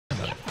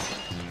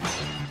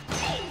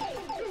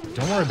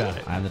Don't worry about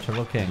it. I'm the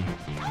Turtle King.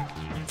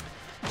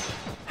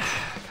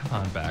 Come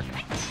on back.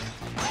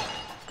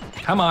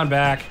 Come on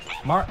back.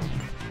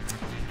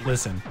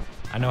 Listen,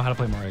 I know how to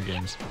play Mario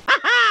games.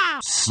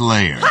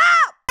 Slayer.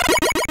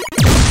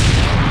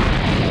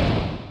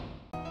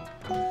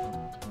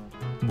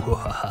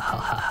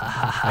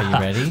 Are you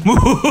ready?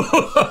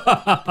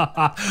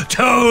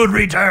 Toad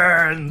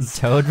returns.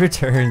 Toad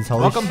returns.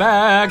 Holy Welcome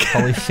back.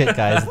 Holy shit,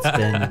 guys!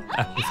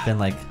 It's been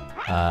like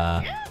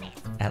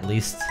at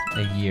least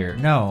a year.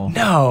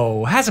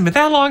 No, hasn't been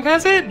that long,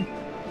 has it?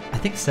 I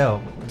think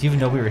so. Do you even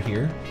know we were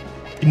here?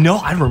 No,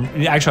 I don't.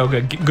 Actually,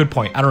 okay, good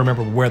point. I don't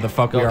remember where the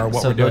fuck we are.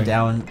 What we're doing. Go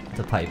down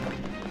the pipe,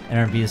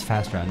 and B is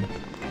fast run,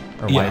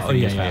 or Y for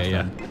is fast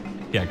run.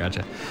 Yeah,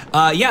 gotcha.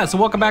 Yeah, so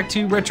welcome back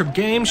to Retro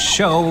Game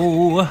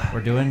Show.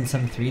 We're doing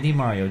some 3D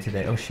Mario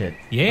today. Oh shit.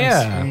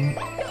 Yeah.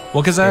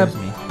 Well, because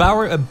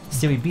Bauer.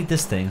 See, we beat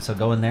this thing, so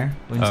go in there.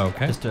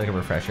 Okay. Just do like a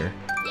refresher.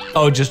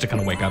 Oh, just to kind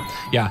of wake up.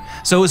 Yeah.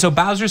 So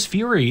Bowser's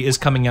Fury is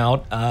coming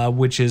out,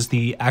 which is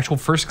the actual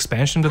first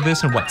expansion to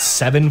this in what,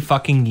 7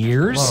 fucking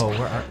years?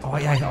 Whoa. Oh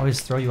yeah, I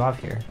always throw you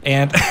off here.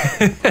 And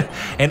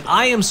and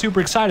I am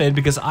super excited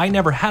because I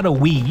never had a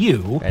Wii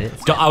U.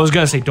 I was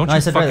gonna say, don't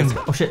you fucking.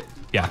 Oh shit.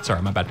 Yeah,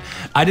 sorry, my bad.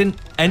 I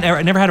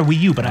never had a Wii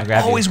U, but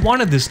I always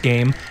wanted this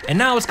game, and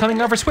now it's coming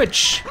out for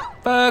Switch.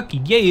 Fuck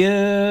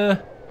yeah!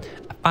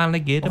 I finally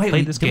get to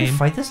play this game. Did we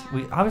fight this?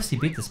 We obviously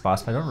beat this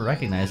boss, but I don't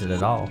recognize it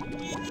at all.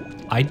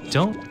 I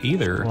don't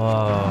either.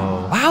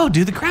 Whoa. Wow,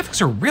 dude, the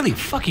graphics are really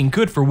fucking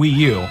good for Wii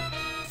U.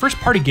 First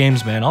party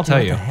games, man, I'll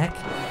tell you. What the heck?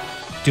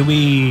 Do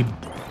we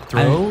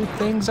throw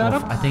things at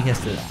him? I think he has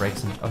to break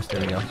some. Oh,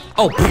 there we go.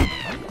 Oh,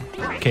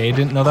 okay,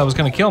 didn't know that was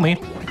gonna kill me.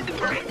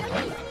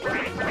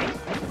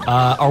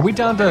 Are we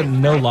down to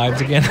no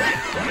lives again?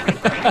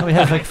 Oh, we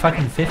have like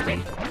fucking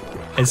 50.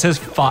 It says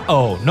 5.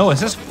 Oh, no, it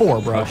says 4,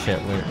 bro. Oh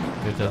shit, we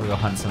have to go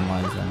hunt some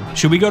lives then.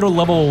 Should we go to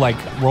level, like,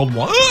 World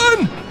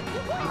 1?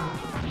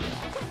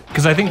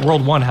 Because I think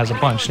World 1 has a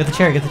bunch. Get the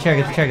cherry, get the cherry,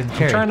 get the cherry, get the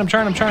cherry.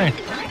 I'm trying.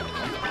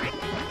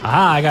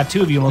 Ah, I got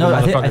 2 of you little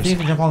motherfuckers. I think you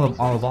can jump on the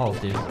balls,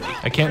 dude.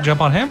 I can't jump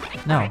on him?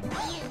 No.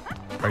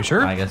 Are you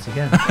sure? I guess you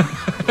can.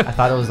 I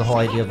thought it was the whole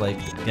idea of, like,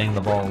 getting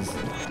the balls.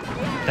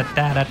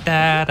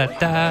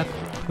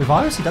 We've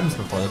obviously done this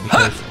before,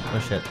 because... oh,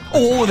 shit.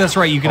 Oh, that's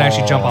right. You can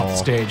actually jump off the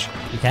stage.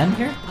 You can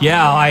here?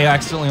 Yeah, I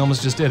accidentally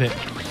almost just did it.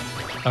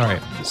 All right.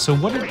 So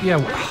what did... Yeah,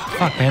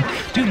 fuck, man.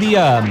 Dude,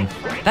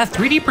 that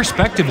 3D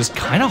perspective is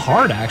kind of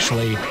hard,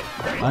 actually.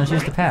 Why don't you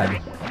use the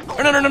pad?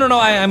 No.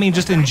 I mean,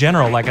 just in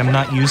general. Like, I'm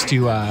not used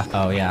to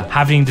oh, yeah.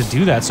 having to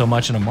do that so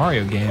much in a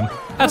Mario game.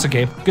 That's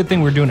okay. Good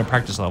thing we're doing a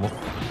practice level.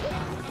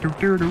 Wait,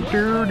 so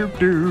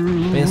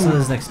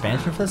there's an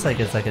expansion for this? Like,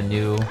 it's like a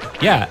new...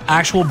 Yeah,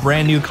 actual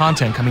brand new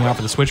content coming out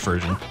for the Switch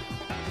version.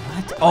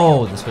 What?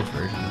 Oh, the Switch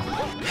version.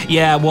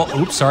 Yeah, well,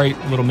 oops, sorry,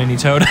 little mini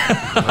Toad.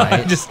 Right.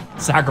 I just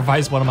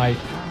sacrificed one of my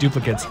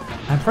duplicates.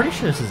 I'm pretty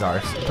sure this is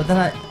ours, but then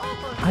I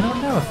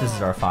don't know if this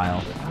is our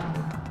file.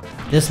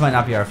 This might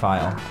not be our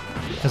file.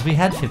 Because we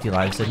had 50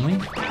 lives, didn't we?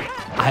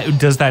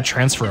 Does that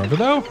transfer over,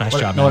 though? Nice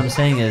job, man. What I'm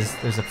saying is,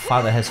 there's a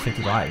file that has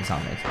 50 lives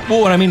on it. Well,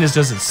 what I mean is,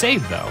 does it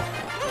save, though?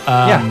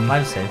 Yeah,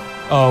 live save.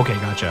 Oh, okay,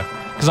 gotcha.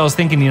 Because I was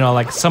thinking, you know,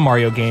 like some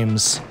Mario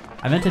games.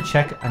 I meant to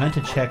check on our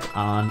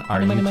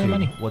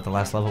YouTube what the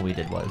last level we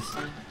did was.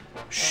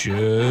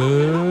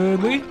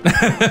 Should we?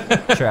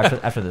 Sure,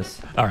 after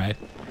this. All right.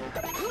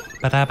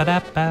 Oh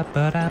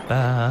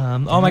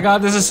my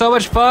god, this is so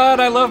much fun!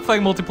 I love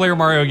playing multiplayer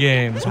Mario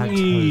games. God,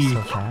 Toad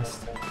so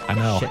fast. I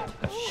know. Shit.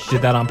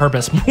 Did that on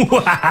purpose.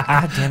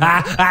 God damn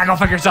it. Go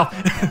fuck yourself.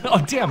 Oh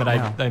damn it!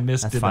 I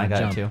missed. That's fine. I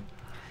got it too.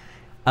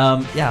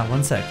 Yeah,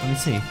 1 sec. Let me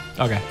see.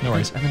 Okay, no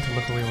worries. I meant to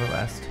look where we were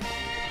last.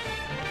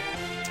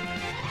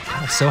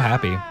 I'm so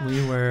happy.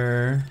 We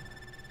were...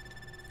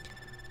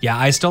 Yeah,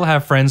 I still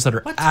have friends that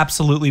are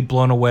absolutely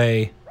blown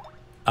away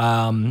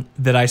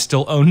that I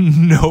still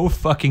own no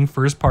fucking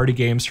first-party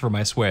games for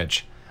my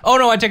Switch. Oh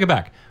no, I take it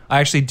back.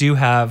 I actually do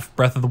have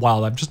Breath of the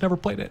Wild. I've just never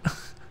played it.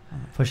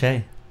 Push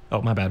A.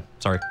 Oh, my bad.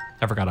 Sorry.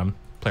 I forgot I'm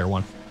player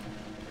 1.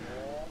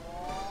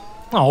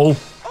 Oh.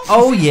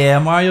 Oh yeah,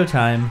 Mario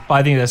time. But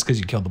I think that's because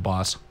you killed the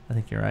boss. I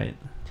think you're right.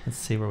 Let's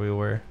see where we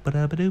were.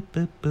 Let's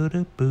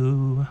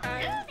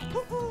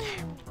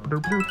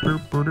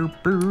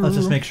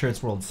just make sure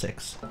it's World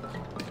 6.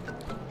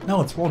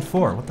 No, it's World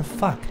 4. What the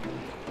fuck?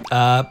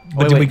 But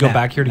did we go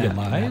back here to get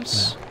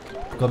lives?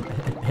 Go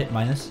hit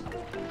minus.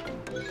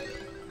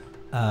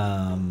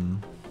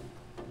 Can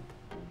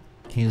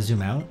you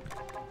zoom out?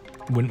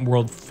 Wouldn't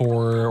World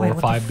 4 or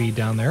 5 be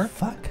down there?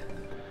 Fuck.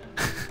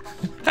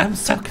 I'm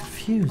so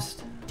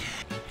confused.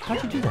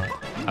 How'd you do that?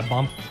 I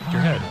bumped your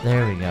head.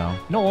 There we go.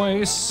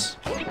 Nice.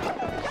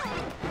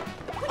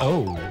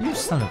 Oh. You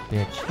son of a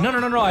bitch. No.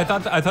 I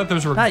thought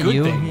those were not good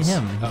you, things.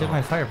 Him. He took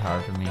my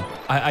firepower from me.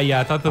 Yeah,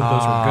 I thought that those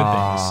were good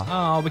things.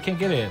 Oh, we can't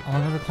get it. Oh,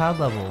 another cloud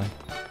level.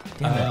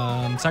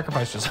 Damn it.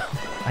 Sacrifice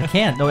yourself. I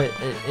can't. No, it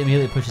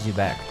immediately pushes you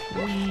back.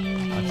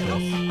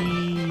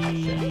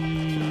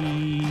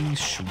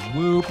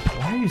 Swoop.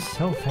 Why are you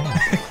so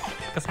fast?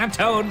 Because I'm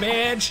Toad,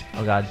 bitch.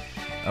 Oh god.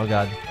 Oh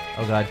god.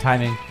 Oh god,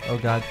 timing. Oh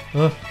god.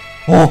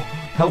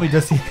 Help me,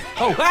 Dusty.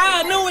 Oh,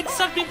 no, it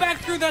sucked me back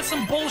through. That's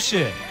some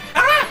bullshit.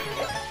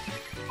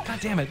 God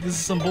damn it, this is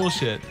some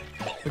bullshit.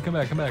 But come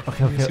back.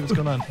 Okay, Let me see what's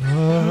going on.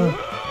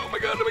 Oh my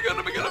god. Run.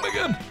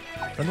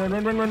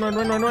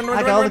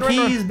 I got all the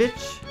keys,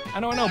 bitch. I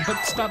know,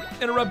 but stop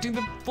interrupting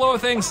the flow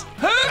of things.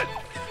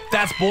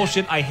 That's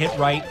bullshit. I hit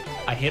right,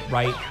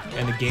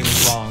 and the game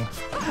is wrong.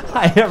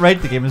 I hit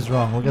right, the game is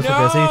wrong. Well, guess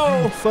what,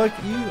 No! Dusty? Fuck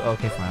you.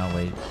 Okay, fine, I'll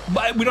wait.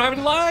 But we don't have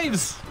any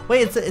lives.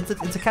 Wait,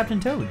 it's a Captain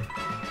Toad.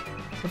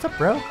 What's up,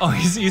 bro? Oh,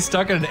 he's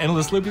stuck in an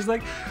endless loop. He's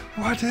like,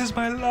 what is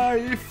my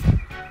life?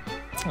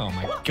 Oh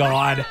my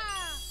god.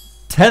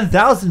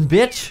 10,000,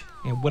 bitch.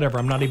 Yeah, whatever,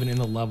 I'm not even in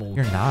the level.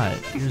 You're not.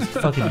 You're just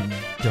fucking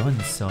done,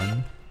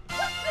 son.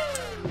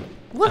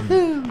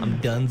 Woohoo! I'm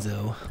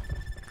donezo.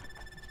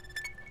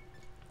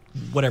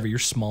 Whatever, you're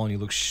small and you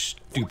look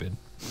stupid.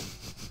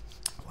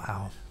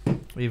 Wow.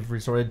 We've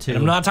resorted to. And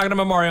I'm not talking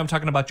about Mario, I'm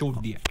talking about your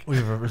dick.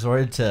 We've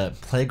resorted to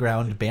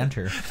playground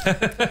banter.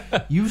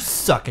 You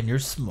suck and you're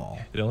small.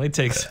 It only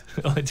takes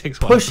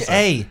Push 1%.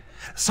 A.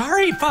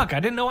 Sorry, fuck, I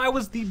didn't know I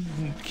was the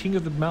king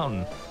of the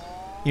mountain.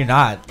 You're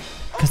not.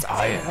 Because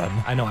I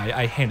am. I know,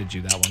 I handed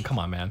you that one. Come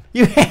on, man.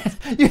 You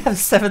have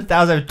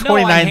 7,000, 29,000. No,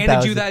 I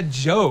handed you that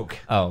joke.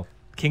 Oh.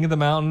 King of the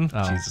mountain?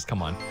 Oh. Jesus,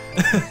 come on.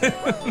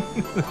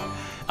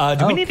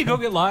 Do we need to go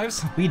get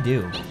lives? We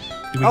do.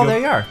 Oh, there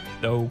you are.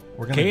 No.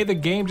 We're gonna- Okay, the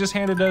game just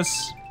handed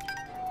us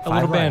a 5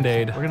 little lives.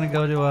 band-aid. We're gonna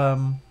go to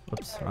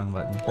whoops, wrong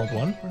button. World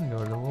 1? We're gonna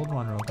go to World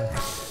 1 real quick.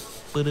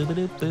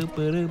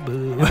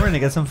 Boo-doo-boo-doo-boo-doo-boo. We're gonna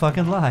get some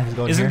fucking lives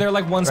going. Isn't here. there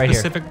like one Right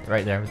specific? here.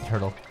 Right there with the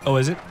turtle. Oh,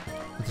 is it?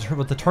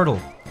 With the turtle.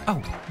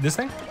 Oh, this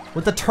thing?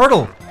 With the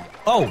turtle.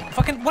 Oh,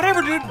 fucking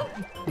whatever, dude.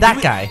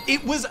 That guy.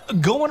 It was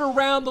going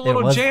around the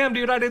little was. jam,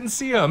 dude. I didn't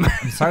see him.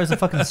 I'm sorry, it's a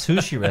fucking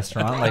sushi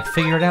restaurant. Like,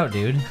 figure it out,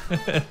 dude.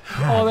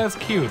 Oh, that's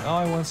cute. Oh,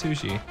 I want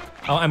sushi.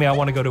 Oh, I mean, I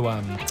want to go to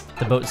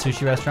The boat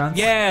sushi restaurants.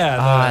 Yeah.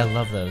 I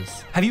love those.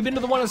 Have you been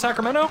to the one in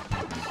Sacramento?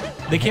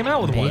 They came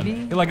out with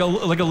Maybe? one. Like a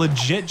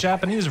legit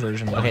Japanese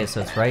version. Okay, so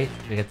it's right.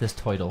 We get this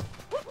turtle.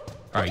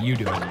 All right, you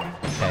do it.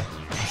 Okay.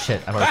 Oh,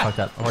 shit, I've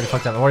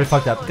already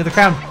fucked up. Get the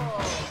crown.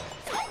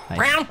 Nice.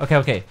 Crown.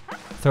 Okay.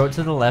 Throw it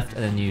to the left,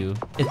 and then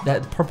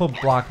that purple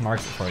block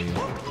marks it for you.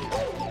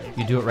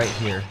 You do it right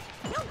here.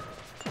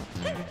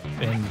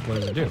 And what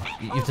does it do?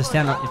 You have to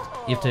stand.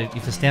 You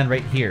have to stand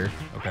right here.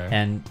 Okay.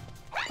 And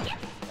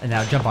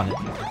now jump on it.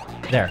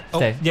 There. Oh,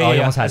 Stay. yeah. You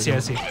almost had I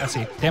it.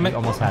 see. Damn it. You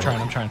almost had it.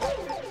 I'm trying.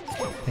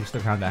 Thanks for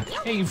the crown back.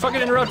 Hey, you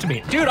fucking interrupted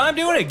me. Dude, I'm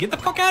doing it. Get the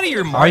fuck out of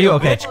here, Mario. Are you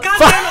okay? Bitch. God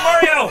damn it,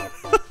 Mario!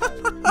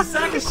 You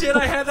sack of shit,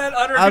 I had that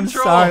under I'm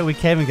control. sorry, we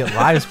can't even get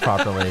lives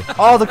properly.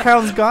 Oh, the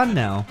crown's gone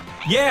now.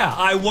 Yeah,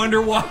 I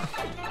wonder why.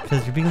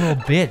 Because you're being a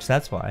little bitch,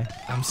 that's why.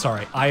 I'm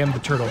sorry. I am the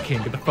Turtle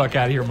King. Get the fuck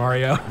out of here,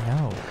 Mario.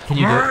 No. Can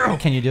you do it?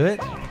 Can you do it?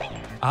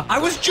 I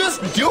was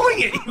just doing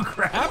it, you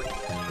crap.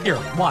 Here,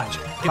 watch.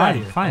 Get out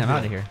of here. Fine, I'm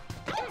out of here.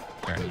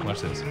 All right,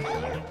 watch this.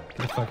 Get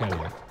the fuck out of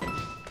here.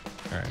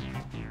 All right.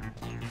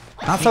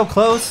 Not so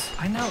close.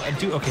 I know.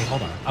 Dude, okay,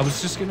 hold on. I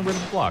was just getting rid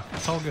of the block.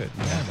 It's all good.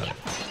 Don't worry about it.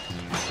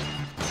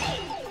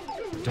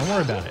 Don't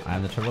worry about it.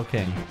 I'm the Turtle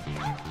King.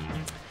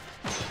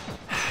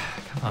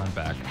 Come on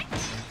back.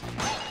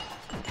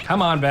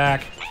 Come on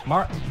back.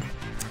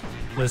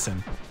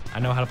 Listen, I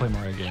know how to play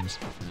Mario games.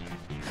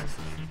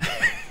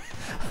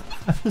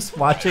 I'm just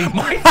watching.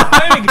 My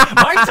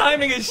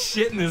timing is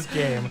shit in this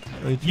game.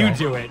 You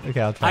do it. Okay,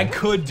 I'll try. I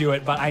could do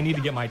it, but I need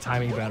to get my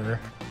timing better.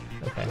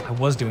 Okay. I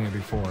was doing it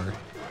before.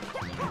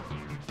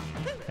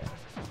 Okay.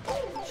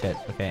 Shit.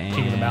 Okay.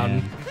 King of the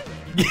Mountain.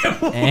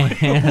 And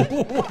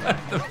What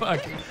the fuck?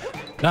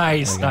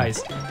 Nice, There we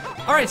nice.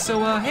 All right,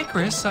 so hey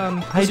Chris, how you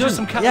let's do doing?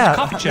 some coffee Yeah,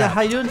 chat.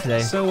 how you doing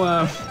today? So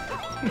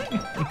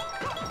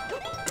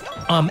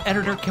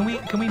editor, can we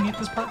mute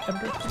this part,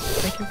 editor?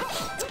 Thank you.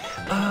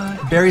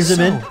 Barry,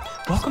 zoom in.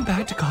 Welcome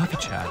back to Coffee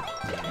Chat.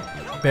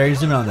 Barry,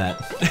 zoom in on that.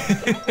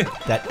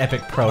 That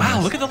epic pro. Wow,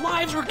 look at the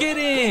lives we're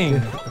getting.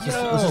 Let's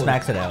just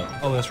max it out.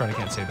 Oh, that's right, I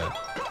can't say that.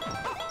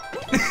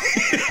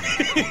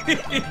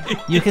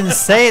 You can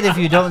say it if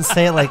you don't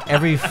say it like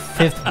every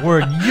fifth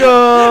word. The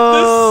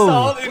Yo!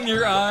 salt in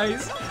your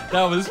eyes.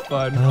 That was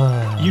fun.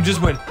 You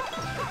just went.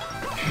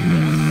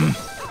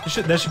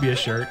 That should be a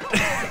shirt.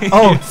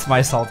 Oh, it's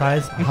my salt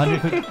eyes. 100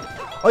 quick.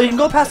 Oh, you can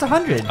go past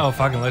 100. Oh,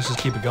 fucking, let's just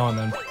keep it going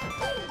then.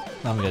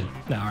 I'm good.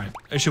 No, all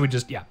right. Should we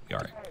just? Yeah, all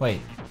right. Wait,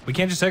 We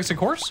can't just exit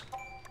course.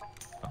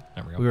 Oh,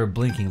 there we go. we were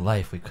blinking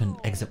life. We couldn't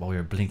exit while we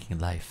were blinking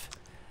life.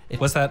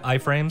 What's that?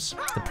 Iframes?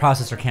 The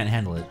processor can't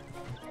handle it.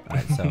 All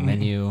right, so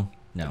menu,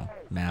 no,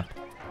 map.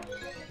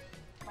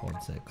 Hold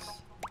 6.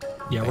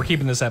 Yeah, we're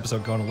keeping this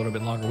episode going a little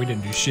bit longer. We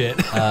didn't do shit.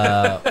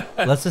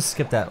 Let's just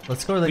skip that.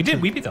 Let's go to like. We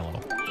did. We beat that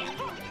level.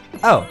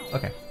 Oh,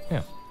 okay.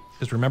 Yeah.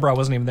 Just remember, I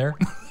wasn't even there.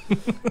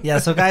 Yeah,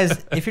 so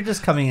guys, if you're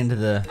just coming into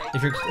the,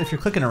 if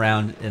you're clicking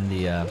around in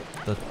the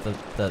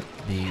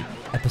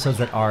episodes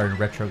that are in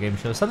retro game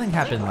shows, something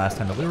happened last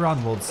time that we were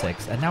on World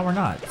 6, and now we're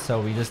not. So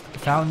we just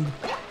found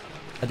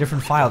a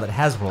different file that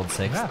has World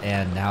 6, Yeah.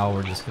 and now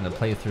we're just gonna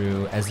play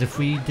through as if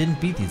we didn't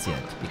beat these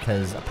yet,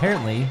 because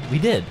apparently we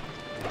did.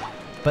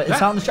 But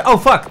it's not in the show. Oh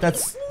fuck,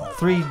 that's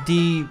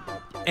 3D.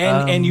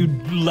 And you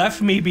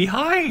left me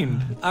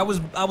behind. I was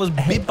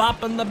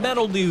bip-bopping the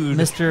metal dude.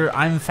 Mr.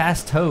 I'm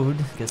Fast Toad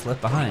gets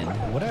left behind.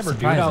 Whatever,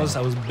 dude.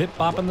 Surprising. I was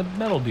bip-bopping the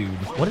metal dude.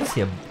 What is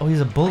he? Oh,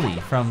 he's a bully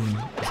from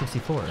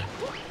 64.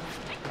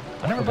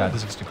 I never played the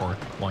 64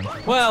 one.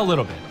 Well, a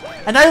little bit.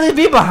 And I leave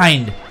me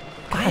behind.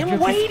 I am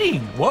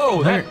waiting.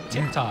 Whoa, that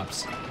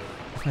tip-tops.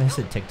 I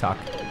said TikTok.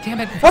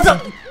 Damn it. What's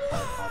up?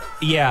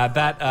 Yeah,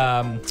 that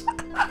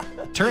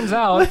turns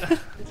out.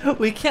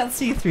 We can't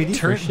see 3D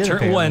for shit,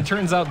 well, and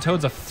turns out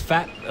Toad's a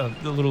fat,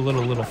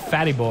 little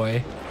fatty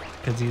boy,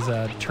 because he's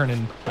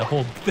turning the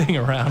whole thing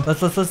around.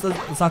 Let's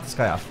knock this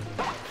guy off.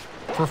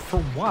 For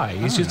why?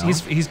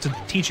 He's to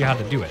teach you how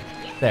to do it.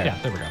 There. Yeah,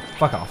 there we go.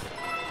 Fuck off.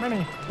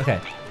 Money. Okay,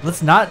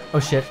 let's not.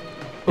 Oh shit.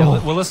 Yeah,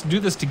 Oh. well, let's do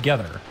this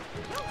together.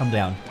 I'm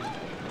down.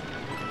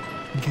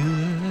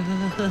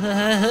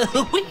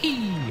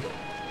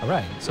 All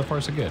right, so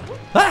far so good.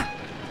 Ah!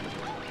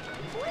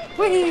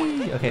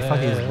 Whee! Okay, fuck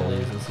these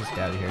bullies. Let's just get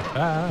out of here.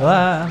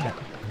 Ga.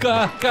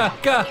 Go go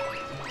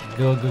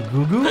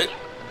go go.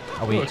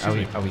 Are we excuse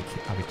me.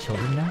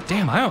 children now?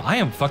 Damn, I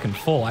am fucking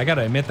full. I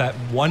gotta admit that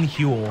one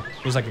Huel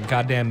was like a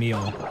goddamn meal.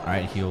 All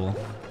right, Huel,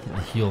 the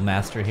Huel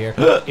master here.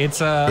 It's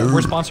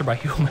we're sponsored by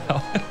Huel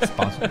now.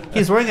 Sponsored.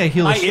 He's wearing a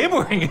Huel. I am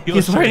wearing a Huel.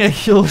 He's wearing a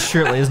Huel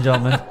shirt, ladies and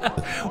gentlemen.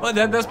 Well,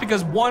 that's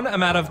because one,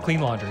 I'm out of clean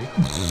laundry,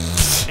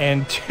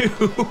 and two,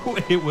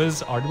 it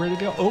was already ready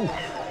to go.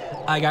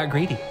 Oh, I got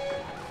greedy.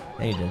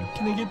 Yeah, you did.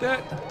 Can I get that?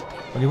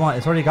 What do you want?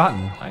 It's already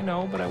gotten. I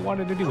know, but I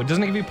wanted to do it.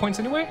 Doesn't it give you points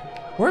anyway?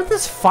 Where did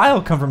this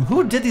file come from?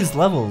 Who did these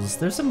levels?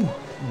 There's some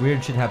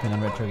weird shit happening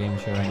on Retro Game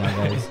Show right now,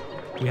 guys.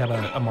 We have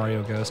a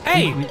Mario ghost.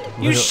 Hey,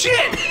 you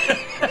shit!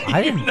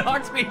 I didn't. You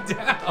knocked me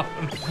down.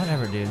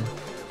 Whatever, dude.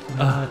 You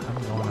know what?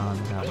 I'm going on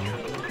without you.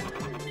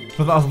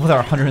 With our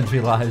 103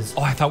 lives.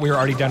 Oh, I thought we were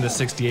already down to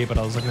 68, but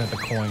I was looking at the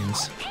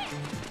coins.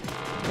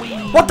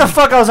 What the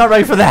fuck? I was not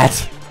ready for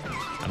that.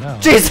 I know.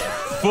 Jeez.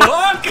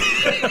 Fuck!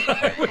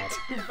 I went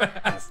too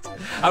fast.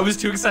 I was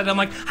too excited. I'm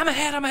like, I'm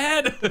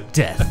ahead.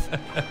 Death.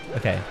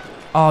 Okay.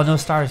 Oh, no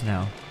stars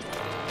now.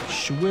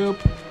 Swoop.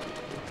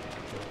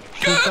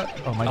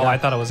 Oh my god. Oh, I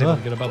thought I was able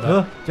to get above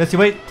that. Jesse,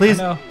 wait, please.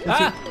 No.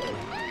 Ah!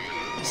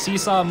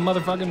 Seesaw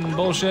motherfucking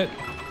bullshit.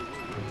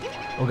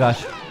 Oh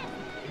gosh.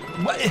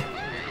 What?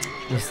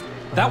 Just,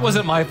 That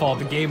wasn't my fault.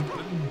 The game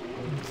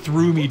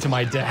threw me to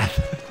my death.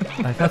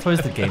 like, that's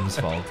always the game's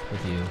fault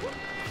with you.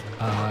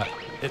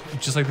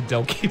 Just like the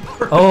Del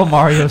Keeper. Oh,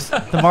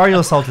 the Mario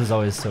Assault is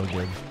always so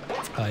good.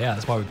 Yeah,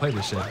 that's why we play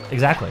this shit.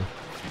 Exactly.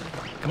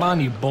 Come on,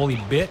 you bully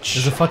bitch.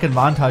 There's a fucking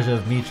montage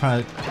of me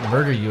trying to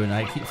murder you and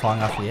I keep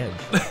falling off the edge.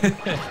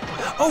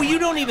 Oh, they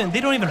don't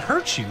even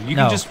hurt you. You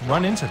No. can just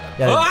run into them.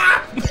 Yeah.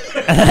 Ah!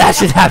 And then that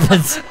shit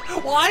happens.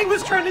 Well, I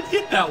was trying to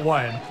hit that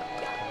one.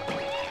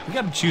 We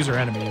gotta choose our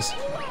enemies.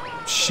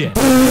 Shit.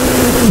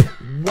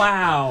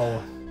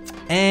 Wow.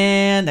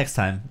 And next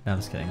time. No, I'm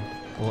just kidding.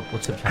 We'll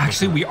skip chapter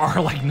Actually, 4. we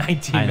are like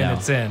 19 I know,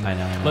 minutes in. I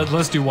know.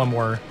 Let's do one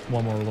more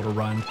little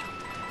run.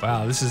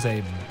 Wow, this is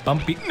a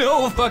bumpy.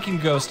 No fucking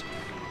ghost.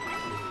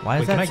 Why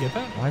is Wait, that? can I get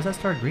that? Why is that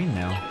star green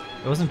now?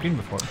 It wasn't green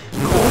before.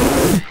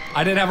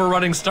 I didn't have a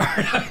running start.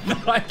 I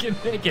thought I can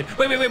make it.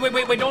 Wait!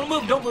 Don't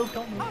move!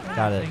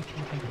 Got it.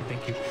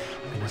 Thank you.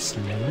 I'm gonna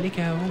slowly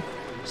go.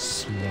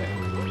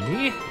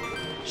 Slowly.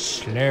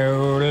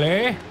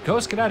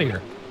 Ghost, get out of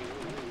here.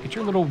 Get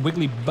your little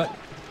wiggly butt.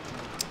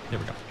 There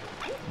we go.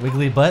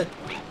 Wiggly butt.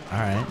 All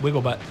right.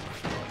 Wiggle butt.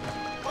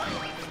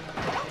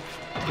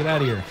 Get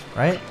out of here.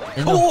 Right.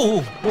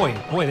 Oh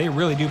boy, they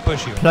really do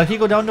push you. Plucky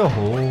go down to a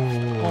hole.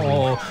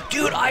 Oh,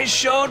 dude, I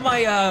showed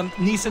my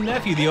niece and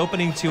nephew the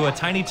opening to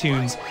Tiny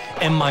Toons,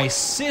 and my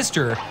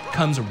sister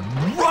comes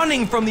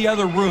running from the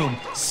other room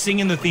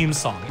singing the theme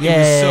song. It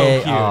was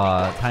so cute.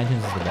 Aw, Tiny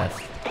Toons is the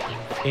best.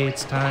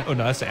 It's time. Oh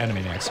no, that's the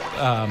Animaniacs.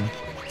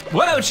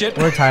 Whoa, shit.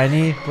 We're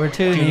tiny, we're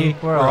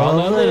toony, we're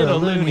all a little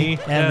loony,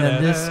 and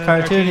then this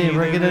cartoony,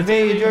 we're gonna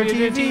invade your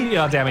TV.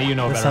 Oh damn it, you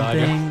know There's better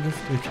than I do.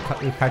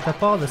 something, we've cracked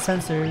up all the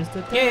sensors.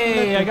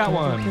 Yay, I got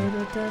one.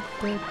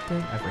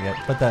 I forget,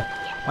 but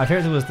my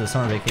favorite was the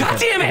summer vacation. God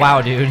damn it!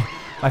 Wow, dude.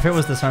 My favorite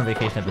was the summer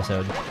vacation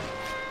episode.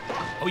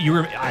 Oh,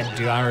 I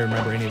don't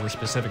remember any of the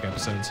specific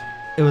episodes.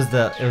 It was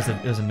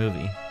a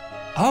movie.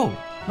 Oh,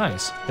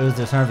 nice. It was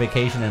the summer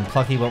vacation, and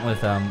Plucky went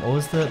with what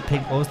was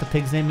the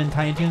pig's name in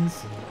Tiny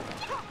Toons?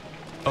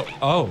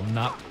 Oh,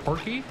 not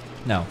Porky?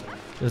 No,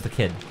 it was the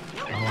kid.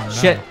 Oh, no.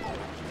 Shit.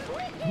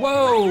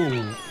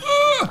 Whoa.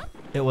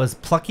 It was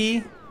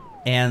Plucky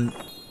and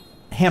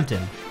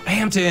Hampton.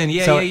 Hampton,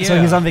 yeah. So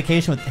he's on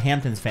vacation with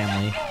Hampton's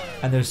family,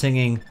 and they're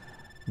singing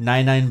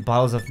 99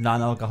 bottles of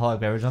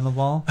non-alcoholic beverage on the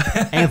wall.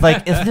 And it's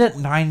like, isn't it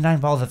 99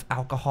 bottles of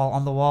alcohol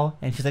on the wall?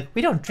 And she's like,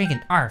 we don't drink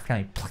in our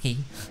family, Plucky.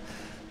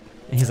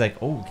 And he's like,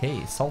 oh,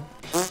 okay, salt.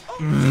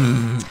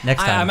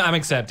 Next time. I'm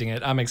accepting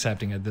it. I'm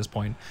accepting it at this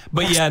point.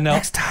 But yeah, no.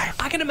 Next time.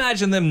 I can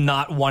imagine them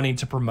not wanting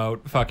to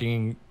promote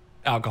fucking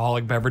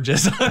alcoholic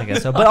beverages. I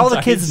guess so. But all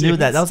the kids knew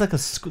that. That was like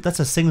that's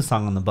a sing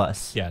song on the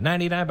bus. Yeah,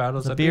 99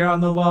 bottles of Beer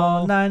on the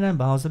wall, 99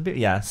 bottles of beer.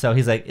 Yeah, so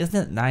he's like,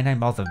 isn't it 99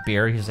 bottles of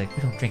beer? He's like,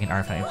 we don't drink in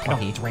our family.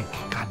 Don't drink.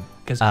 God,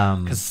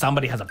 because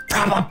somebody has a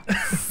problem.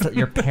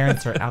 Your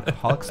parents are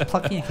alcoholics.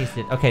 Plucky in case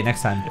you did. Okay,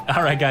 next time.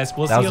 All right, guys.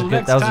 We'll see you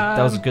next time.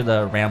 That was a good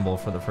ramble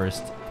for the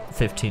first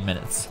 15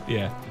 minutes.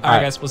 Yeah. All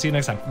right, guys. We'll see you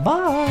next time.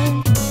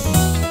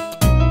 Bye.